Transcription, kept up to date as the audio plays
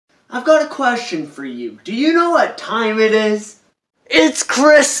I've got a question for you. Do you know what time it is? It's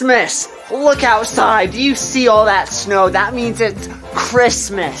Christmas! Look outside. Do you see all that snow? That means it's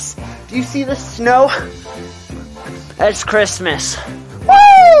Christmas. Do you see the snow? It's Christmas.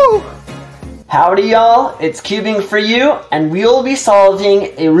 Woo! Howdy y'all, it's Cubing for you, and we will be solving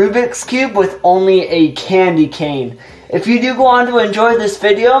a Rubik's Cube with only a candy cane. If you do go on to enjoy this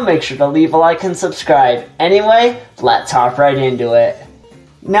video, make sure to leave a like and subscribe. Anyway, let's hop right into it.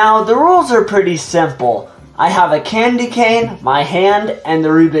 Now, the rules are pretty simple. I have a candy cane, my hand, and the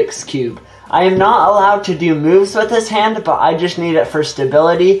Rubik's Cube. I am not allowed to do moves with this hand, but I just need it for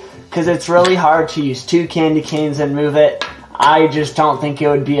stability, because it's really hard to use two candy canes and move it. I just don't think it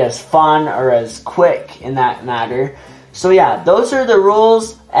would be as fun or as quick in that matter. So yeah, those are the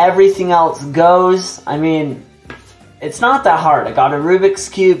rules. Everything else goes. I mean, it's not that hard. I got a Rubik's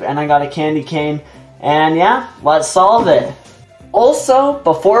Cube and I got a candy cane. And yeah, let's solve it. Also,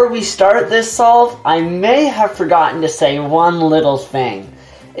 before we start this solve, I may have forgotten to say one little thing.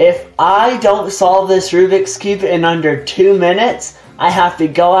 If I don't solve this Rubik's Cube in under 2 minutes, I have to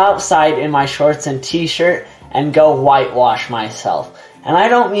go outside in my shorts and t-shirt and go whitewash myself. And I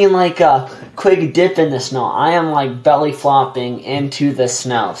don't mean like a quick dip in the snow. I am like belly flopping into the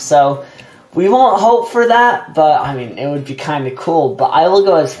snow. So we won't hope for that, but I mean, it would be kind of cool. But I will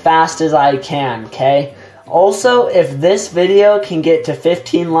go as fast as I can, okay? Also, if this video can get to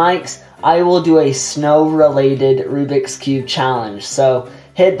 15 likes, I will do a snow-related Rubik's Cube challenge. So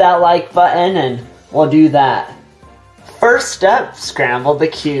hit that like button and we'll do that. First step, scramble the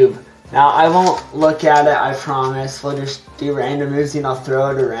cube. Now, I won't look at it, I promise. We'll just do random moves, and I'll throw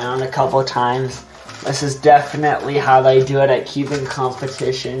it around a couple times. This is definitely how they do it at cubing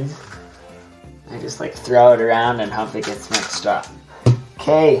competitions. I just like throw it around and hope it gets mixed up.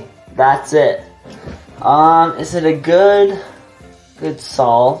 Okay, that's it. Is it a good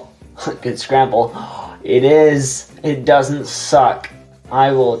solve? Good scramble. It is. It doesn't suck.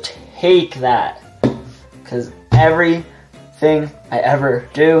 I will take that. Because everything I ever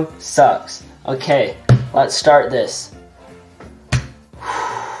do sucks. Okay, let's start this.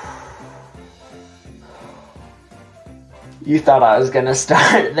 You thought I was gonna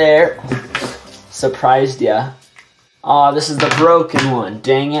start there. Surprised ya. Oh, this is the broken one.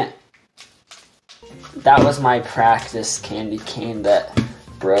 Dang it. That was my practice candy cane that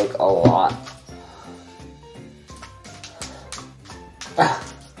broke a lot.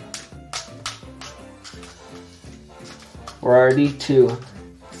 We're already to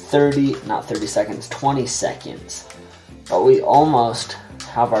 20 seconds. But we almost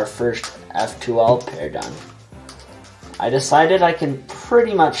have our first F2L pair done. I decided I can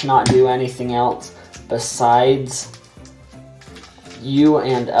pretty much not do anything else besides U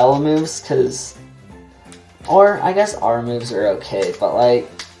and L moves, or I guess R moves are okay, but like,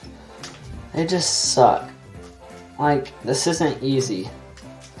 they just suck. Like, this isn't easy.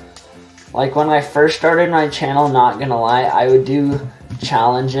 Like, when I first started my channel, not gonna lie, I would do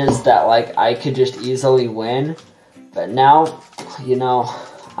challenges that, like, I could just easily win. But now, you know,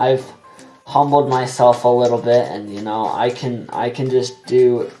 I've humbled myself a little bit, and, you know, I can just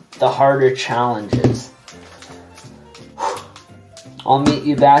do the harder challenges. I'll meet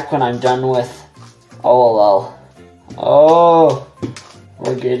you back when I'm done with OLL. Oh,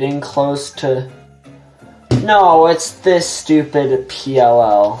 we're getting close to... No, it's this stupid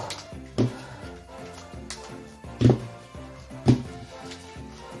PLL.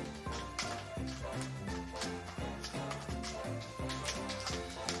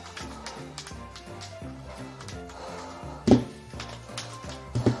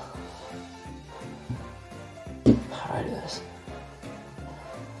 How do I do this?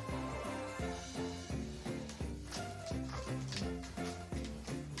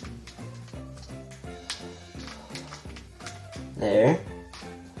 There.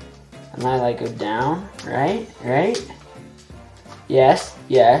 And I like go down, right? Right? Yes,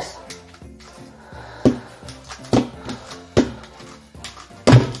 yes.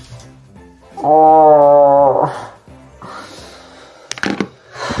 Oh.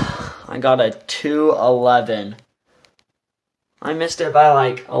 I got a 2:11. I missed it by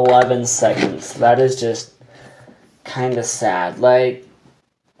like 11 seconds. That is just kind of sad. Like,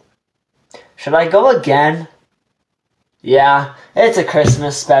 should I go again? Yeah, it's a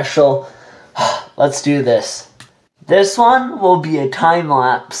Christmas special. Let's do this. This one will be a time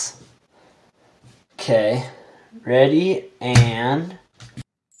lapse. Okay, ready, and...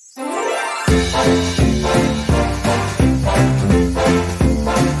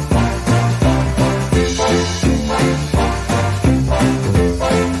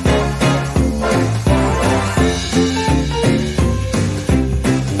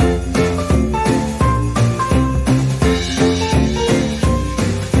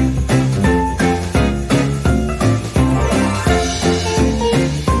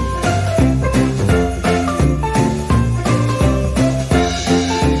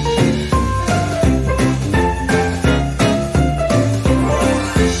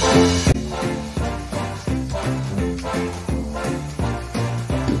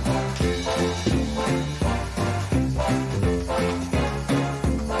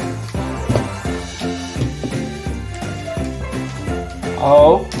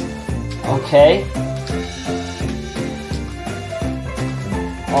 Oh, okay.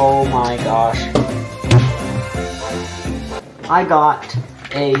 Oh my gosh. I got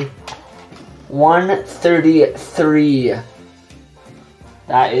a 133.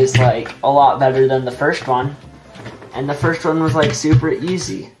 That is like a lot better than the first one. And the first one was like super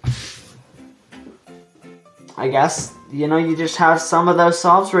easy. I guess, you know, you just have some of those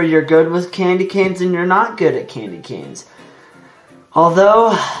solves where you're good with candy canes and you're not good at candy canes.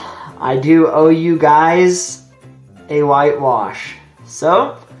 Although, I do owe you guys a whitewash.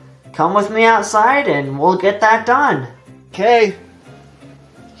 So, come with me outside and we'll get that done. Okay,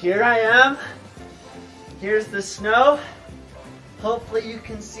 here I am. Here's the snow. Hopefully you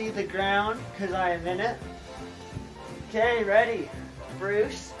can see the ground because I am in it. Okay, ready.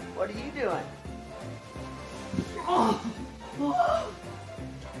 Bruce, what are you doing? Oh. Oh.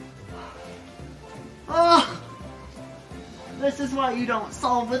 Oh. This is why you don't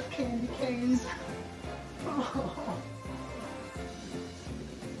solve with candy canes. Oh,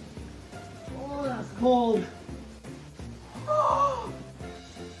 oh that's cold. Oh.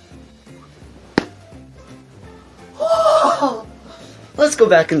 Oh. Let's go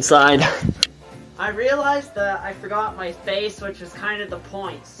back inside. I realized that I forgot my face, which is kind of the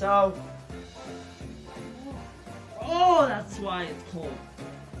point, so... Oh, that's why it's cold.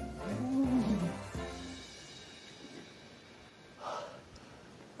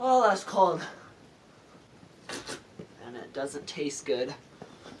 Oh, that's cold. And it doesn't taste good.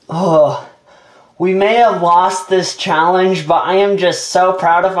 Oh, we may have lost this challenge, but I am just so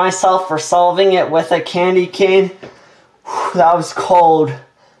proud of myself for solving it with a candy cane. Whew, that was cold.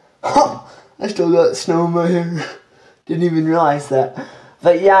 I still got snow in my hair. Didn't even realize that.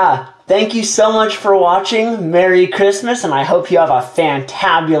 But yeah, thank you so much for watching. Merry Christmas, and I hope you have a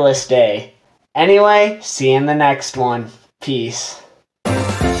fantabulous day. Anyway, see you in the next one. Peace.